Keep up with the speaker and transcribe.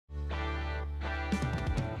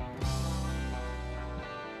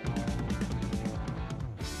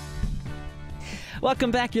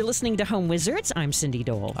Welcome back. You're listening to Home Wizards. I'm Cindy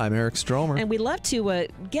Dole. I'm Eric Stromer. And we love to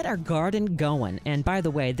get our garden going. And by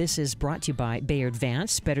the way, this is brought to you by Bayer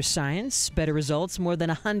Advanced. Better science, better results, more than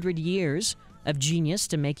 100 years of genius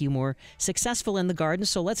to make you more successful in the garden.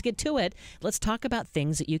 So let's get to it. Let's talk about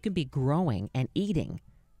things that you can be growing and eating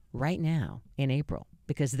right now in April,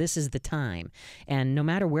 because this is the time. And no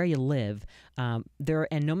matter where you live, and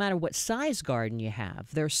no matter what size garden you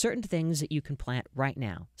have, there are certain things that you can plant right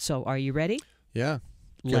now. So are you ready? Yeah.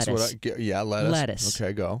 Lettuce. Lettuce. Lettuce.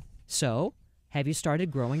 Okay, go. So, have you started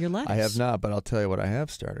growing your lettuce? I have not, but I'll tell you what I have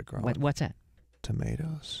started growing. What's that?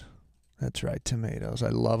 Tomatoes. That's right, tomatoes. I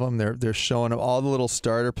love them. They're showing up. All the little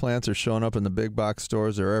starter plants are showing up in the big box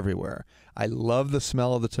stores. They're everywhere. I love the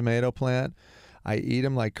smell of the tomato plant. I eat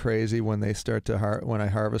them like crazy when they start to when I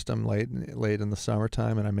harvest them late in the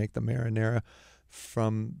summertime, and I make the marinara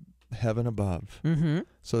from heaven above. Mm-hmm.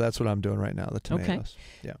 So that's what I'm doing right now, the tomatoes.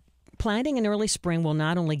 Okay. Yeah. Planting in early spring will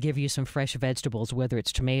not only give you some fresh vegetables, whether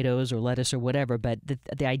it's tomatoes or lettuce or whatever, but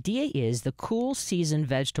the idea is the cool season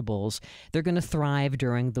vegetables, they're going to thrive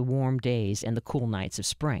during the warm days and the cool nights of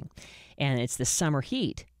spring. And it's the summer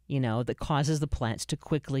heat, that causes the plants to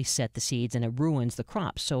quickly set the seeds, and it ruins the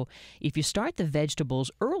crops. So if you start the vegetables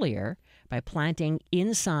earlier by planting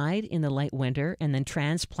inside in the late winter and then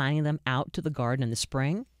transplanting them out to the garden in the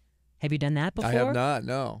spring, have you done that before? I have not,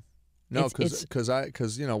 no. No, because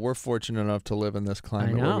we're fortunate enough to live in this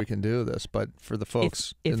climate where we can do this. But for the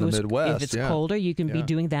folks in the Midwest, if it's colder, you can be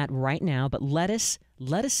doing that right now. But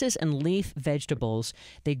lettuces and leaf vegetables,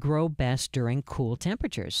 they grow best during cool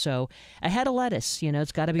temperatures. So a head of lettuce,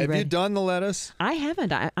 it's got to be ready. Have you done the lettuce? I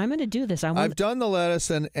haven't. I'm going to do this. I've done the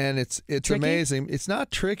lettuce, and it's amazing. It's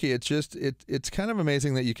not tricky. It's just it's kind of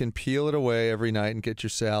amazing that you can peel it away every night and get your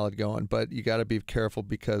salad going. But you got to be careful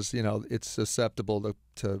because it's susceptible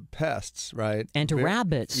to pests, right? And to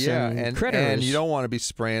rabbits and critters. And you don't want to be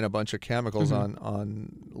spraying a bunch of chemicals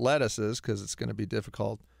on lettuces because it's going to be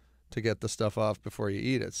difficult to get the stuff off before you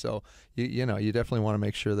eat it. So, you definitely want to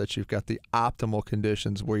make sure that you've got the optimal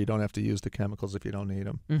conditions where you don't have to use the chemicals if you don't need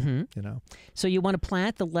them. Mm-hmm. So you want to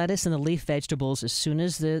plant the lettuce and the leaf vegetables as soon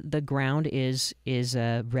as the ground is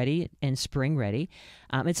ready and spring ready.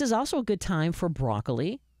 This is also a good time for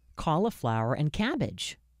broccoli, cauliflower, and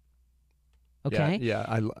cabbage. Okay. Yeah.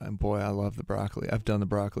 I love the broccoli. I've done the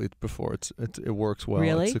broccoli before. It works well.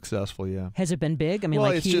 Really? It's successful. Yeah. Has it been big? I mean,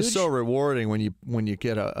 it's huge? just so rewarding when you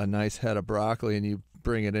get a nice head of broccoli and you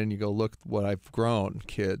bring it in. You go, look what I've grown,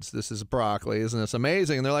 kids. This is broccoli. Isn't this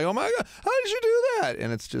amazing? And they're like, oh my God, how did you do that?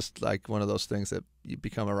 And it's just like one of those things that you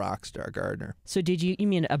become a rock star gardener. So you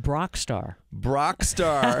mean a Brock star? Brock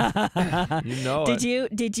star.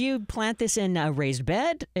 Did you plant this in a raised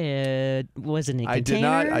bed? Was it in a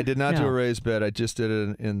container? I did not do a raised bed. I just did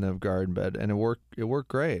it in the garden bed, and it worked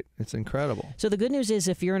great. It's incredible. So the good news is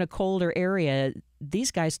if you're in a colder area, these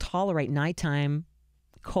guys tolerate nighttime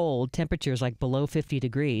cold temperatures like below 50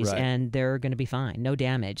 degrees, right, and they're going to be fine. No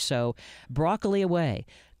damage. So broccoli away,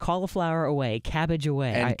 cauliflower away, cabbage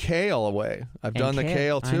away. And kale away. I've done the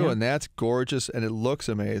kale too, and that's gorgeous, and it looks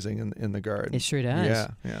amazing in the garden. It sure does.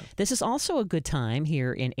 Yeah. This is also a good time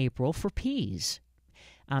here in April for peas.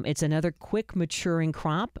 It's another quick maturing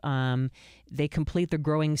crop. They complete their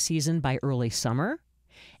growing season by early summer.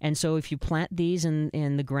 And so if you plant these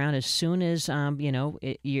in the ground as soon as,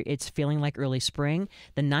 it's feeling like early spring,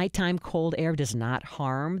 the nighttime cold air does not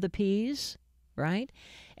harm the peas, right?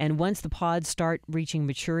 And once the pods start reaching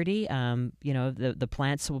maturity, the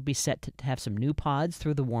plants will be set to have some new pods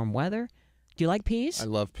through the warm weather. Do you like peas? I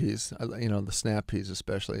love peas. The snap peas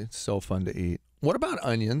especially. It's so fun to eat. What about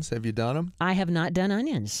onions? Have you done them? I have not done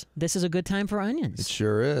onions. This is a good time for onions. It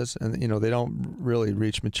sure is. And, they don't really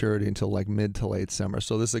reach maturity until like mid to late summer.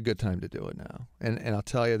 So this is a good time to do it now. And I'll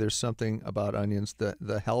tell you, there's something about onions that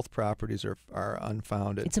the health properties are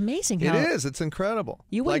unfounded. It's amazing how... It is. It's incredible.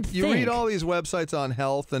 You wouldn't think. You read all these websites on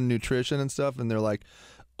health and nutrition and stuff, and they're like,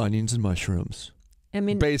 onions and mushrooms. I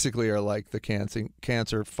mean, basically are like the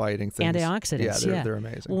cancer-fighting things. Antioxidants. Yeah, they're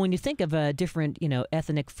amazing. Well, when you think of different,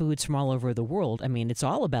 ethnic foods from all over the world, I mean, it's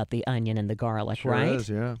all about the onion and the garlic, sure right? Is,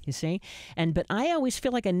 yeah. You see? But I always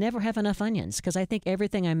feel like I never have enough onions because I think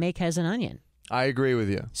everything I make has an onion. I agree with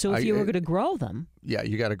you. So if you were going to grow them... Yeah,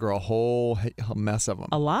 you got to grow a whole mess of them.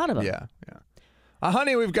 A lot of them. Yeah.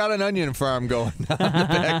 Honey, we've got an onion farm going on in the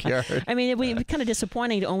backyard. I mean, it would be kind of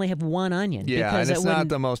disappointing to only have one onion. Yeah, and it's not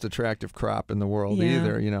the most attractive crop in the world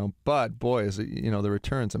either, But boy, is it, the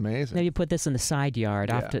return's amazing. Maybe you put this in the side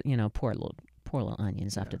yard off to, poor Pour little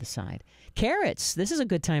onions off to the side. Carrots. This is a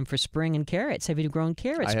good time for spring and carrots. Have you grown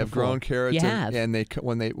carrots I have before? grown carrots. You have? And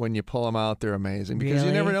when you pull them out, they're amazing because you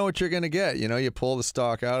Really? never know what you're going to get. You know, you pull the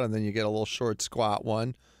stalk out and then you get a little short, squat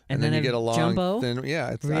one. And then then you a get a long, jumbo? thin. Yeah,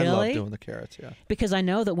 I Really? love doing the carrots. Yeah. Because I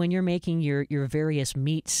know that when you're making your various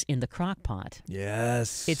meats in the crock pot,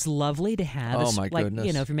 Yes. it's lovely to have. Oh, my like, goodness.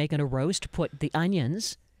 You know, if you're making a roast, put the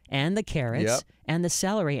onions and the carrots Yep. and the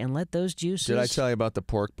celery and let those juices. Did I tell you about the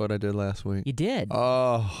pork butt I did last week? You did.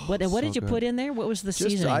 Oh, What so did you good. put in there? What was the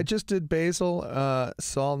seasoning? I just did basil,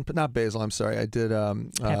 salt, and, not basil. I'm sorry. I did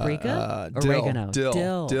Paprika? dill,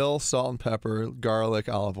 Oregano. dill, salt and pepper, garlic,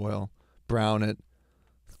 olive oil. Brown it.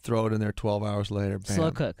 Throw it in there 12 hours later. Bam.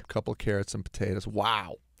 Slow cook. A couple carrots and potatoes.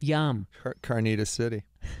 Wow. Yum. Carnitas City.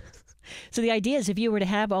 So the idea is if you were to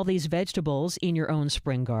have all these vegetables in your own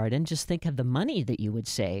spring garden, just think of the money that you would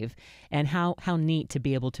save and how neat to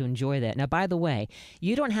be able to enjoy that. Now, by the way,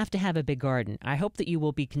 you don't have to have a big garden. I hope that you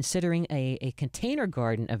will be considering a container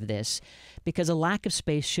garden of this because a lack of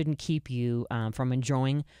space shouldn't keep you from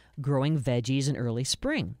enjoying growing veggies in early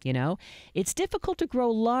spring. You know, it's difficult to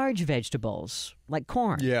grow large vegetables like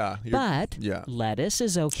corn. Yeah. But yeah. lettuce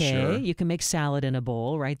is okay. Sure. You can make salad in a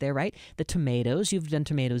bowl right there, right? The tomatoes, you've done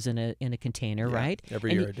tomatoes in a container, Yeah, right?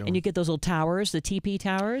 every and year you, I do And you them. get those little towers, the teepee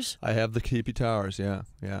towers. I have the keepy towers. Yeah.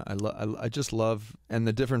 Yeah. I just love, and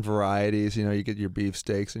the different varieties. You know, you get your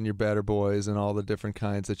beefsteaks and your Better Boys and all the different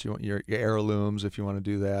kinds that you want, your heirlooms if you want to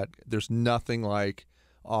do that. There's nothing like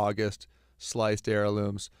August sliced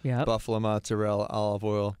heirlooms, Yep. buffalo mozzarella, olive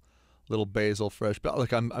oil, little basil, fresh.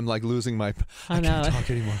 Like I'm like losing my. I I know. can't talk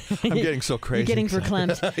anymore. I'm getting so crazy. You're getting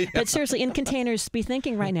verklempt. Yeah. But seriously, in containers, be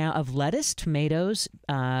thinking right now of lettuce, tomatoes,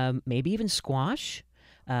 maybe even squash,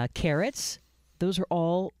 carrots. Those are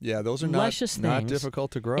all Yeah, those are luscious not things difficult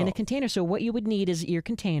to grow. in a container. So what you would need is your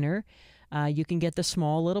container. You can get the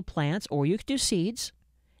small little plants, or you could do seeds,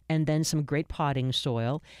 and then some great potting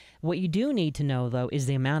soil. What you do need to know, though, is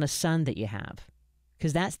the amount of sun that you have,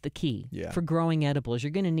 because that's the key Yeah. for growing edibles.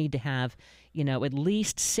 You're going to need to have, at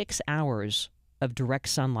least 6 hours of direct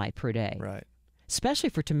sunlight per day. Right. Especially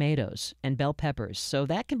for tomatoes and bell peppers. So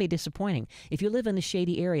that can be disappointing. If you live in a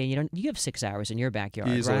shady area, you have 6 hours in your backyard,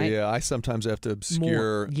 Easily, right? yeah. I sometimes have to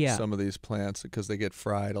obscure yeah. some of these plants because they get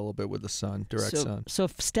fried a little bit with the sun, direct sun. So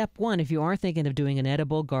step one, if you are thinking of doing an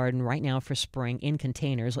edible garden right now for spring in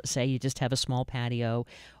containers, let's say you just have a small patio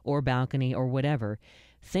or balcony or whatever,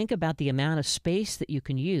 think about the amount of space that you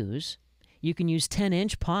can use. You can use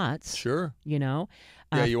 10-inch pots. Sure.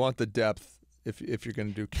 Yeah, You want the depth if you're going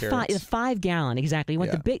to do carrots. 5 gallon, exactly. You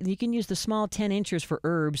want Yeah. the big. You can use the small 10 inchers for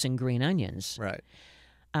herbs and green onions. Right.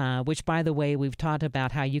 Which, by the way, we've talked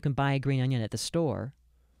about how you can buy a green onion at the store,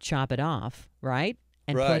 chop it off, right?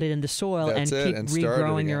 And Right. put it in the soil That's and it, keep and start it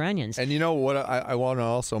regrowing your again. onions. And you know what? I want to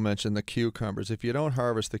also mention the cucumbers. If you don't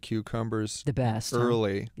harvest the cucumbers The best. huh?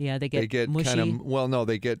 early, Yeah, they they get mushy. kind of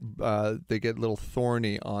they get little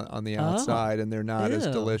thorny on the outside, and they're not as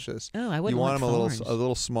Ew. delicious. Oh, I You wouldn't want them thorns. a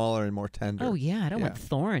little smaller and more tender. Oh, yeah, I don't want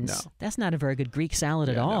thorns. No. That's not a very good Greek salad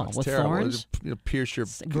at Yeah, no, all. it's With terrible. thorns. It'll pierce the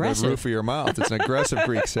aggressive. roof of your mouth. It's an aggressive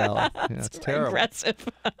Greek salad. Yeah, it's terrible. Aggressive.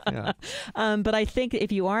 Yeah. But I think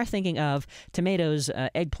if you are thinking of tomatoes,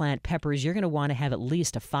 eggplant, peppers, you're going to want to have at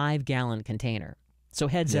least a 5-gallon container. So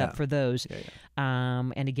heads Yeah. up for those. Yeah.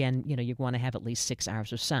 And again, you want to have at least 6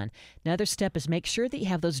 hours of sun. Another step is make sure that you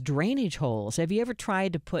have those drainage holes. Have you ever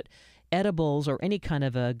tried to put edibles or any kind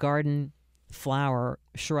of a garden flower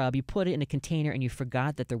shrub, you put it in a container and you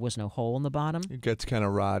forgot that there was no hole in the bottom? It gets kind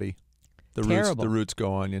of rotty. Terrible. The roots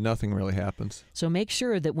go on you. Nothing really happens. So make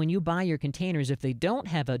sure that when you buy your containers, if they don't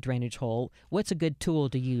have a drainage hole, what's a good tool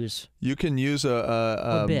to use? You can use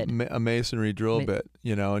a bit. a masonry drill bit,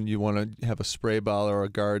 and you want to have a spray bottle or a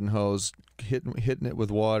garden hose hitting it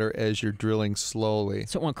with water as you're drilling slowly,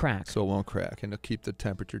 So it won't crack. so it won't crack, and it'll keep the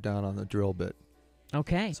temperature down on the drill bit.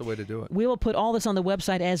 Okay. That's the way to do it. We will put all this on the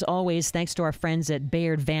website, as always, thanks to our friends at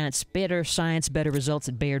Bayard Vance. Better science, better results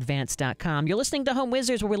at BayardVance.com. You're listening to Home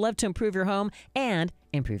Wizards, where we love to improve your home and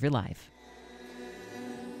improve your life.